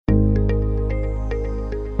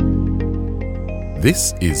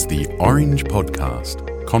This is the Orange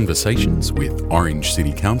Podcast, conversations with Orange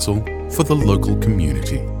City Council for the local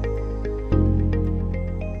community.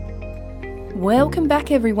 Welcome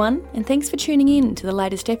back everyone, and thanks for tuning in to the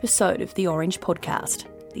latest episode of the Orange Podcast.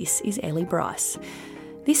 This is Ellie Bryce.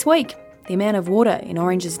 This week, the amount of water in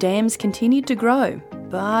Orange's dams continued to grow,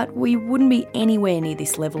 but we wouldn't be anywhere near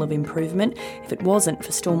this level of improvement if it wasn't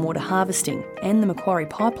for stormwater harvesting and the Macquarie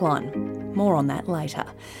pipeline. More on that later.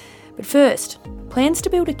 But first, plans to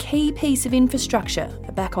build a key piece of infrastructure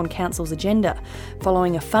are back on Council's agenda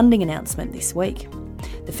following a funding announcement this week.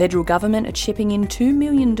 The federal government are chipping in $2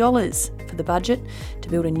 million for the budget to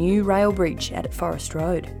build a new rail bridge out at Forest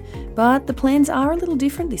Road. But the plans are a little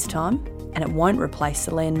different this time, and it won't replace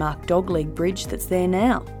the landmark Dogleg Bridge that's there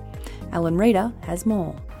now. Alan Reader has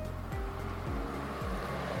more.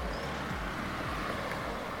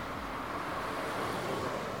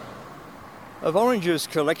 Of Orange's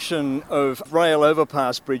collection of rail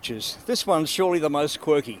overpass bridges, this one's surely the most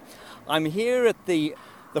quirky. I'm here at the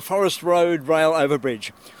Forest Road rail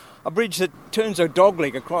overbridge, a bridge that turns a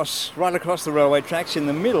dogleg right across the railway tracks in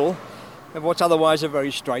the middle of what's otherwise a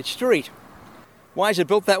very straight street. Why is it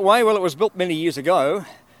built that way? Well, it was built many years ago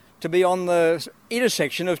to be on the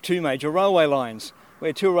intersection of two major railway lines.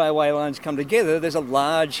 Where two railway lines come together, there's a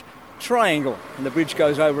large triangle, and the bridge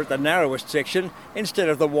goes over at the narrowest section instead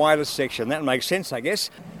of the widest section. That makes sense, I guess.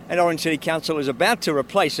 And Orange City Council is about to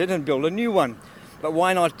replace it and build a new one. But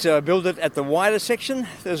why not build it at the wider section?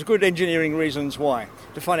 There's good engineering reasons why.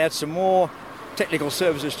 To find out some more, Technical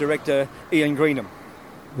Services Director Ian Greenham.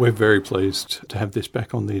 We're very pleased to have this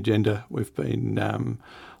back on the agenda. We've been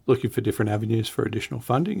looking for different avenues for additional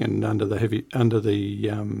funding, and under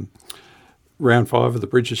the Round 5 of the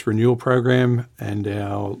Bridges Renewal Program and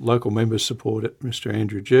our local members support it, Mr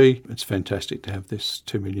Andrew G. It's fantastic to have this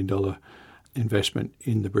 $2 million investment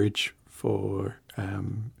in the bridge for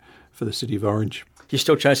the City of Orange. You're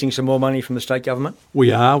still chasing some more money from the state government?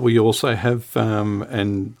 We are. We also have,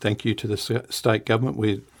 and thank you to the state government,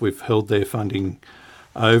 we've held their funding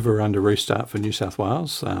over under Restart for New South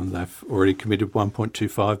Wales. They've already committed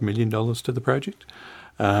 $1.25 million to the project.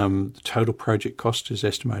 The total project cost is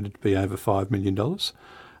estimated to be over $5 million.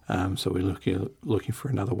 So we're looking for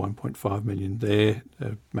another $1.5 million there,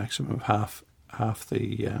 a maximum of half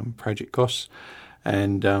the project costs,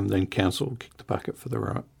 and then council will kick the bucket for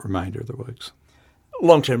the remainder of the works.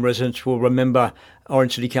 Long-term residents will remember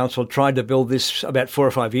Orange City Council tried to build this about 4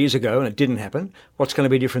 or 5 years ago and it didn't happen. What's going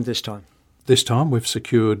to be different this time? This time we've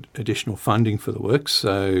secured additional funding for the works,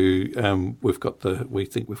 so we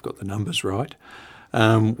think we've got the numbers right.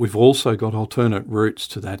 We've also got alternate routes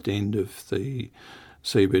to that end of the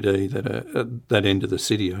CBD, that end of the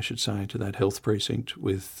city, I should say, to that health precinct,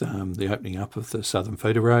 with the opening up of the Southern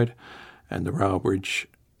Feeder Road and the rail bridge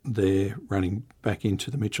there running back into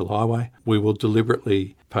the Mitchell Highway. We will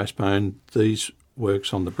deliberately postpone these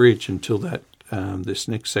works on the bridge until that this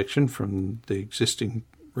next section from the existing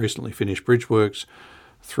recently finished bridge works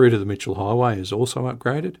through to the Mitchell Highway is also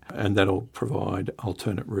upgraded, and that'll provide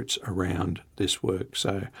alternate routes around this work.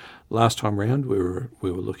 So last time round we were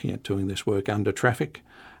looking at doing this work under traffic.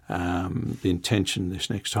 The intention this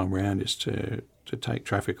next time round is to take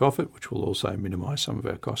traffic off it, which will also minimise some of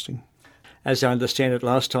our costing. As I understand it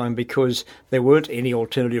last time, because there weren't any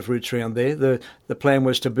alternative routes around there, the plan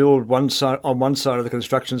was to build on one side of the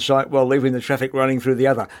construction site while leaving the traffic running through the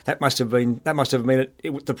other. That must have meant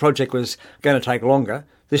the project was going to take longer.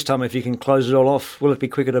 This time, if you can close it all off, will it be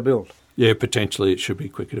quicker to build? Yeah, potentially it should be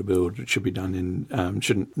quicker to build. It should be done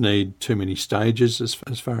shouldn't need too many stages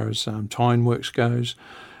as far as tie-in works goes.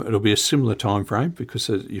 It'll be a similar time frame because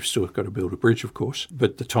you've still got to build a bridge, of course,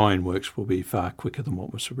 but the tie-in works will be far quicker than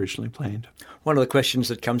what was originally planned. One of the questions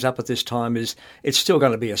that comes up at this time is it's still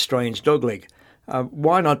going to be a strange dogleg.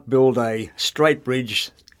 Why not build a straight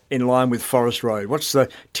bridge in line with Forest Road? What's the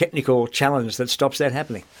technical challenge that stops that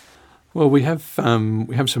happening? Well, we have some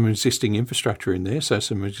existing infrastructure in there, so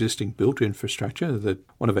some existing built infrastructure that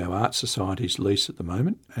one of our art societies lease at the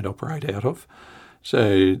moment and operate out of.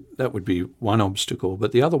 So that would be one obstacle.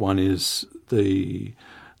 But the other one is the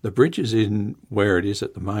bridge is in where it is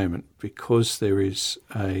at the moment because there is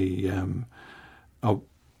a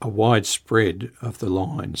wide spread of the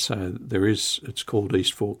line. So it's called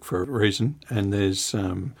East Fork for a reason, and there's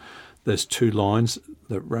two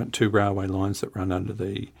railway lines that run under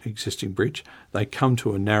the existing bridge. They come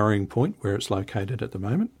to a narrowing point where it's located at the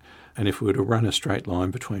moment. And if we were to run a straight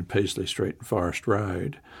line between Peasley Street and Forest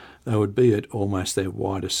Road, they would be at almost their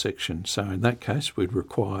widest section. So in that case, we'd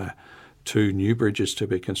require 2 new bridges to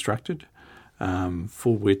be constructed,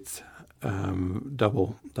 full width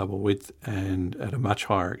double width and at a much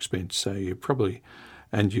higher expense. So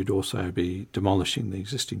you'd also be demolishing the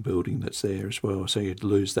existing building that's there as well. So you'd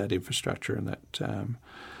lose that infrastructure and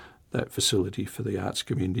that facility for the arts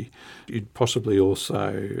community. You'd possibly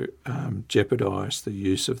also jeopardise the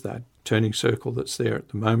use of that turning circle that's there at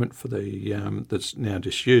the moment for the that's now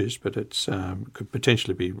disused, but it's could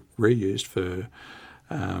potentially be reused for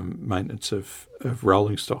maintenance of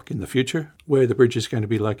rolling stock in the future. Where the bridge is going to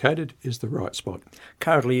be located is the right spot.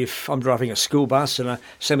 Currently, if I'm driving a school bus and a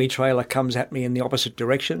semi-trailer comes at me in the opposite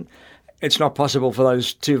direction, it's not possible for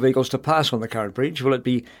those two vehicles to pass on the current bridge.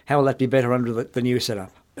 How will that be better under the new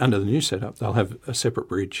setup? Under the new setup, they'll have a separate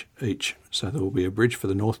bridge each. So there will be a bridge for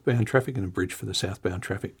the northbound traffic and a bridge for the southbound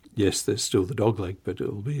traffic. Yes, there's still the dogleg, but it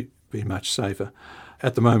will be much safer.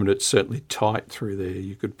 At the moment, it's certainly tight through there.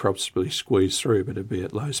 You could probably squeeze through, but it'd be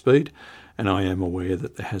at low speed. And I am aware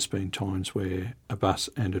that there has been times where a bus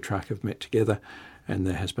and a truck have met together and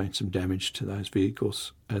there has been some damage to those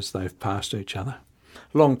vehicles as they've passed each other.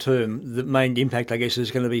 Long term, the main impact, I guess,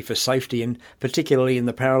 is going to be for safety, and particularly in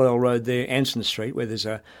the parallel road there, Anson Street, where there's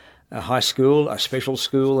a high school, a special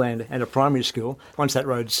school and a primary school. Once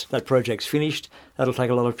that project's finished, that'll take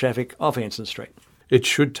a lot of traffic off Anson Street. It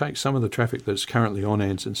should take some of the traffic that's currently on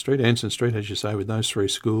Anson Street. Anson Street, as you say, with those three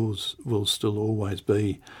schools, will still always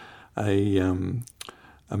be a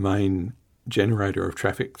main generator of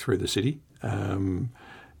traffic through the city.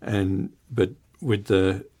 But with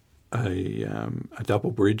a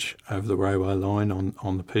double bridge over the railway line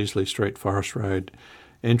on the Peasley Street Forest Road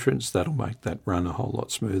entrance, that'll make that run a whole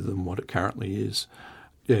lot smoother than what it currently is.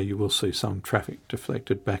 Yeah, you will see some traffic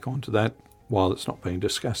deflected back onto that while it's not being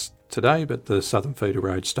discussed today, but the Southern Feeder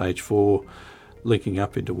Road Stage 4 linking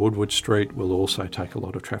up into Woodward Street will also take a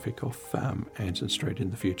lot of traffic off Anson Street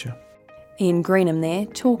in the future. Ian Greenham there,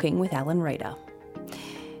 talking with Alan Reader.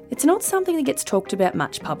 It's not something that gets talked about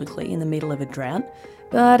much publicly in the middle of a drought,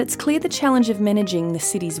 but it's clear the challenge of managing the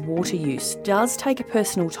city's water use does take a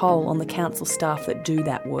personal toll on the council staff that do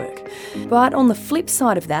that work. But on the flip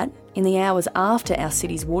side of that, in the hours after our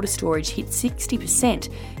city's water storage hit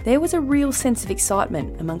 60%, there was a real sense of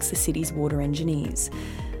excitement amongst the city's water engineers.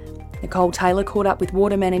 Nicole Taylor caught up with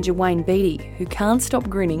water manager Wayne Beattie, who can't stop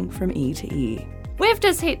grinning from ear to ear. We've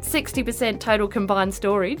just hit 60% total combined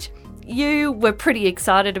storage. You were pretty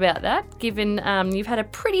excited about that, given you've had a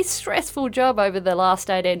pretty stressful job over the last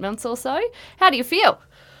 18 months or so. How do you feel?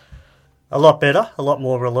 A lot better, a lot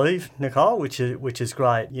more relieved, Nicole, which is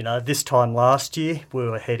great. You know, this time last year we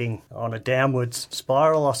were heading on a downwards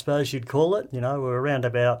spiral, I suppose you'd call it. You know, we were around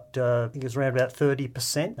about, I think it was around about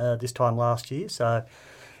 30% this time last year. So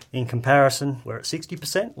in comparison, we're at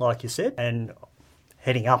 60%, like you said, and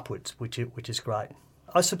heading upwards, which is great.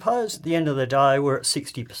 I suppose at the end of the day, we're at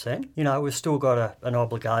 60%. You know, we've still got an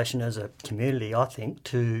obligation as a community, I think,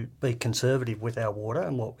 to be conservative with our water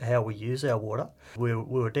and how we use our water. We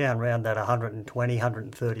were down around that 120,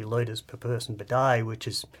 130 litres per person per day, which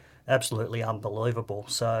is absolutely unbelievable.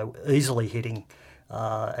 So easily hitting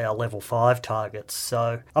our level 5 targets.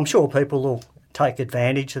 So I'm sure people will take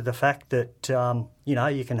advantage of the fact that, you know,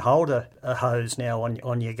 you can hold a hose now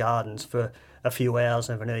on your gardens for a few hours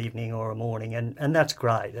of an evening or a morning, and that's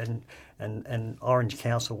great. And Orange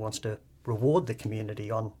Council wants to reward the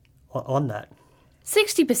community on that.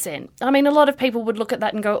 60%. I mean, a lot of people would look at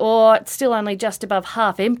that and go, oh, it's still only just above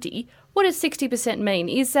half empty. What does 60% mean?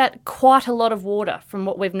 Is that quite a lot of water from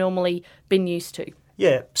what we've normally been used to?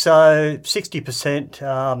 Yeah, so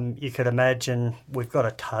 60%, you could imagine we've got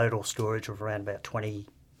a total storage of around about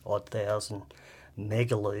 20-odd thousand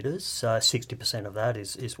megalitres, so 60% of that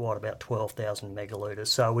is what, about 12,000 megalitres.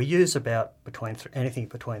 So we use about anything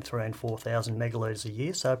between 3,000 and 4,000 megalitres a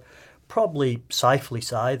year, so probably safely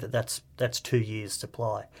say that that's 2 years'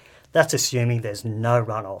 supply. That's assuming there's no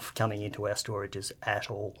runoff coming into our storages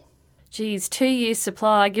at all. Geez, 2 years'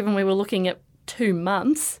 supply, given we were looking at 2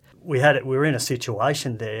 months. We were in a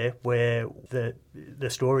situation there where the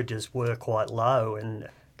storages were quite low, and a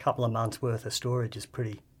couple of months' worth of storage is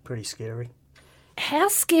pretty scary. How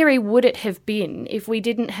scary would it have been if we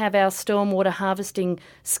didn't have our stormwater harvesting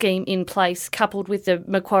scheme in place, coupled with the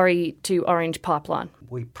Macquarie to Orange pipeline?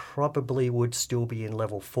 We probably would still be in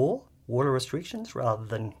level 4 water restrictions rather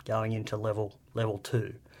than going into level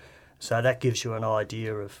 2. So that gives you an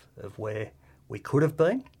idea of where we could have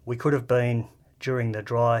been. We could have been during the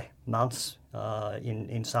dry months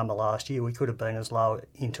in summer last year. We could have been as low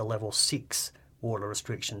into level 6 water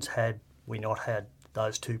restrictions had we not had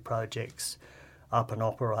those two projects up and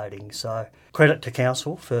operating. So credit to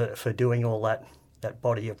council for doing all that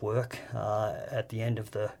body of work at the end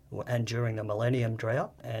of and during the Millennium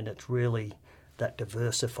Drought, and it's really that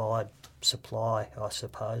diversified supply, I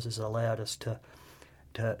suppose, has allowed us to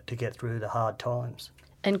get through the hard times.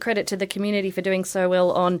 And credit to the community for doing so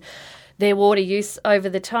well on their water use over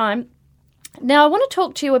the time. Now, I want to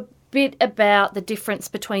talk to you a bit about the difference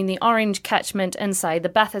between the Orange catchment and, say, the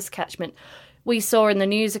Bathurst catchment. We saw in the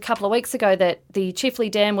news a couple of weeks ago that the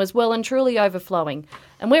Chifley Dam was well and truly overflowing,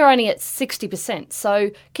 and we're only at 60%.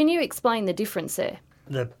 So can you explain the difference there?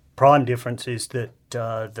 The prime difference is that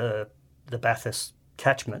the Bathurst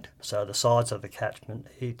catchment, so the size of the catchment,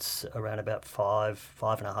 it's around about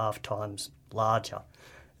 5.5 times larger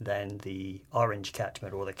than the Orange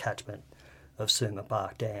catchment or the catchment of Suma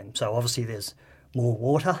Park Dam. So obviously there's more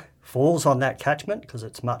water falls on that catchment because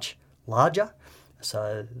it's much larger,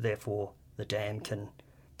 so therefore the dam can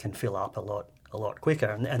fill up a lot quicker.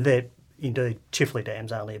 And they're indeed, Chifley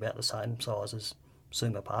Dam's only about the same size as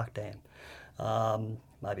Suma Park Dam,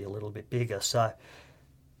 maybe a little bit bigger. So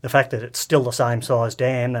the fact that it's still the same size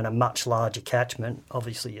dam and a much larger catchment,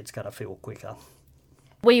 obviously it's going to fill quicker.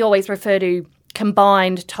 We always refer to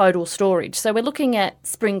combined total storage. So we're looking at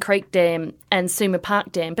Spring Creek Dam and Suma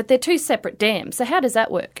Park Dam, but they're two separate dams. So how does that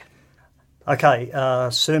work? Okay,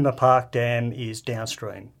 Suma Park Dam is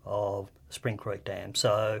downstream of Spring Creek Dam,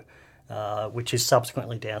 so which is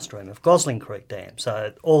subsequently downstream of Gosling Creek Dam.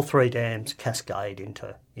 So all three dams cascade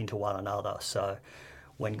into one another. So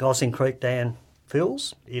when Gosling Creek Dam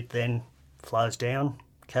fills, it then flows down,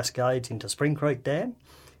 cascades into Spring Creek Dam,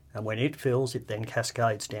 and when it fills, it then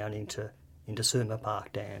cascades down into Suma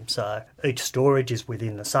Park Dam. So each storage is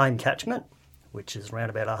within the same catchment, which is around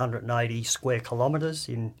about 180 square kilometres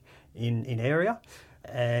in area,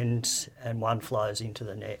 and one flows into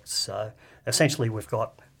the nets. So essentially we've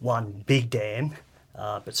got one big dam,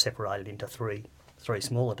 but separated into three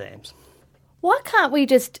smaller dams. Why can't we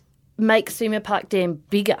just make Suma Park Dam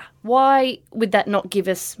bigger? Why would that not give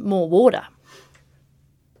us more water?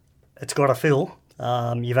 It's got to fill.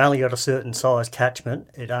 You've only got a certain size catchment.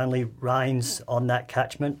 It only rains on that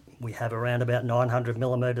catchment. We have around about 900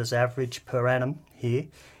 millimetres average per annum here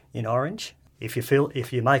in Orange. If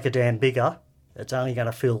you make a dam bigger, it's only going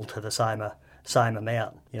to fill to the same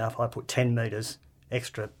amount. You know, if I put 10 metres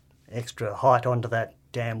extra height onto that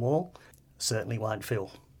dam wall, it certainly won't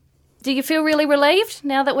fill. Do you feel really relieved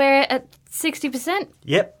now that we're at 60%?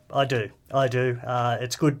 Yep, I do.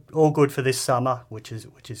 It's good, all good for this summer, which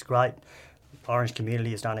is great. Orange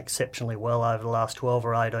community has done exceptionally well over the last 12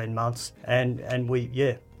 or 18 months, and we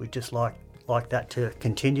just like that to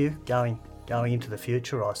continue going into the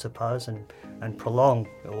future, I suppose, and prolong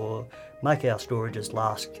or make our storages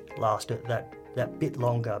last that bit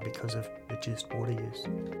longer because of reduced water use.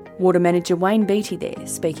 Water Manager Wayne Beattie there,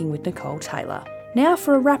 speaking with Nicole Taylor. Now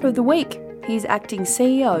for a wrap of the week, here's Acting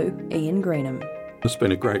CEO Ian Greenham. It's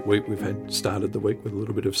been a great week. We've had started the week with a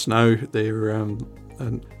little bit of snow there on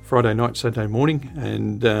Friday night, Saturday morning,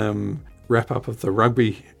 and wrap up of the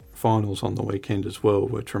rugby finals on the weekend as well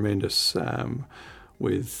were tremendous,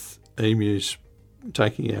 with Emus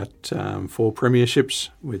taking out 4 premierships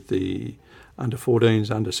with the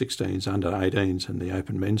under-14s, under-16s, under-18s and the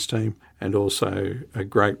Open Men's team, and also a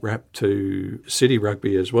great wrap to City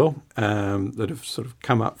Rugby as well, that have sort of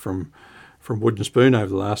come up from Wooden Spoon over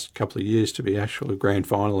the last couple of years to be actual grand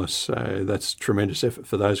finalists. So that's tremendous effort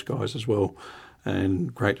for those guys as well,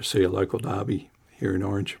 and great to see a local derby here in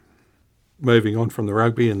Orange. Moving on from the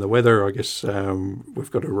rugby and the weather, I guess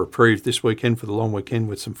we've got a reprieve this weekend for the long weekend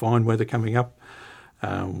with some fine weather coming up.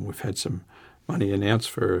 We've had some money announced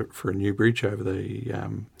for a new bridge over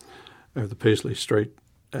the Pearsley Street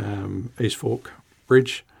East Fork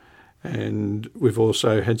Bridge, and we've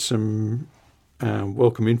also had some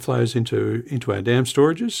welcome inflows into our dam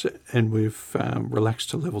storages, and we've relaxed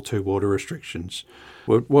to level 2 water restrictions.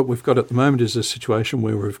 What we've got at the moment is a situation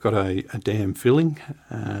where we've got a dam filling.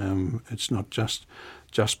 It's not just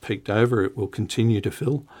peaked over, it will continue to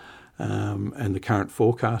fill, and the current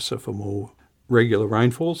forecasts are for more regular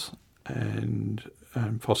rainfalls and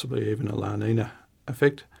possibly even a La Nina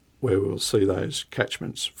effect, where we'll see those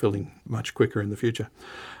catchments filling much quicker in the future.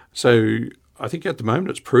 So I think at the moment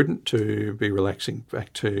it's prudent to be relaxing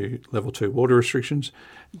back to level 2 water restrictions.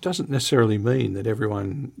 It doesn't necessarily mean that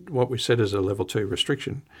everyone, what we set as a level 2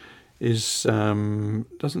 restriction is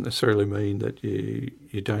doesn't necessarily mean that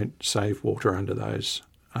you don't save water under those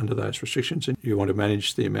restrictions, and you want to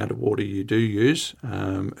manage the amount of water you do use.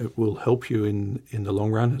 It will help you in the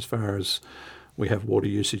long run, as far as we have water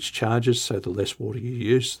usage charges, so the less water you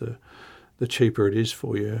use, the cheaper it is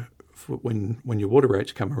for you when your water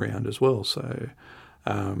rates come around as well. So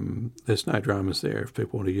there's no dramas there if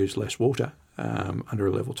people want to use less water. under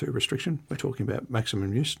a level 2 restriction. We're talking about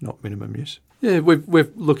maximum use, not minimum use. Yeah,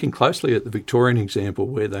 we're looking closely at the Victorian example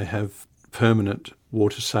where they have permanent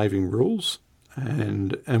water saving rules,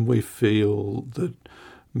 and we feel that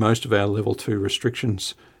most of our level 2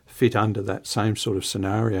 restrictions fit under that same sort of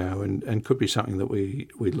scenario and could be something that we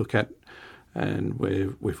look at. And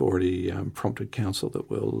we've already prompted council that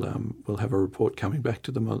we'll have a report coming back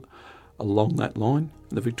to them along that line.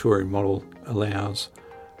 The Victorian model allows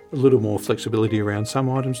a little more flexibility around some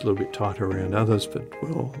items, a little bit tighter around others, but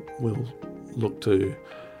we'll look to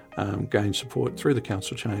gain support through the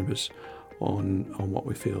council chambers on what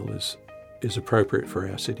we feel is appropriate for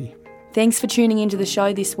our city. Thanks for tuning into the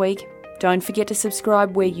show this week. Don't forget to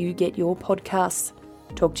subscribe where you get your podcasts.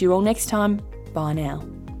 Talk to you all next time. Bye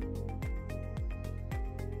now.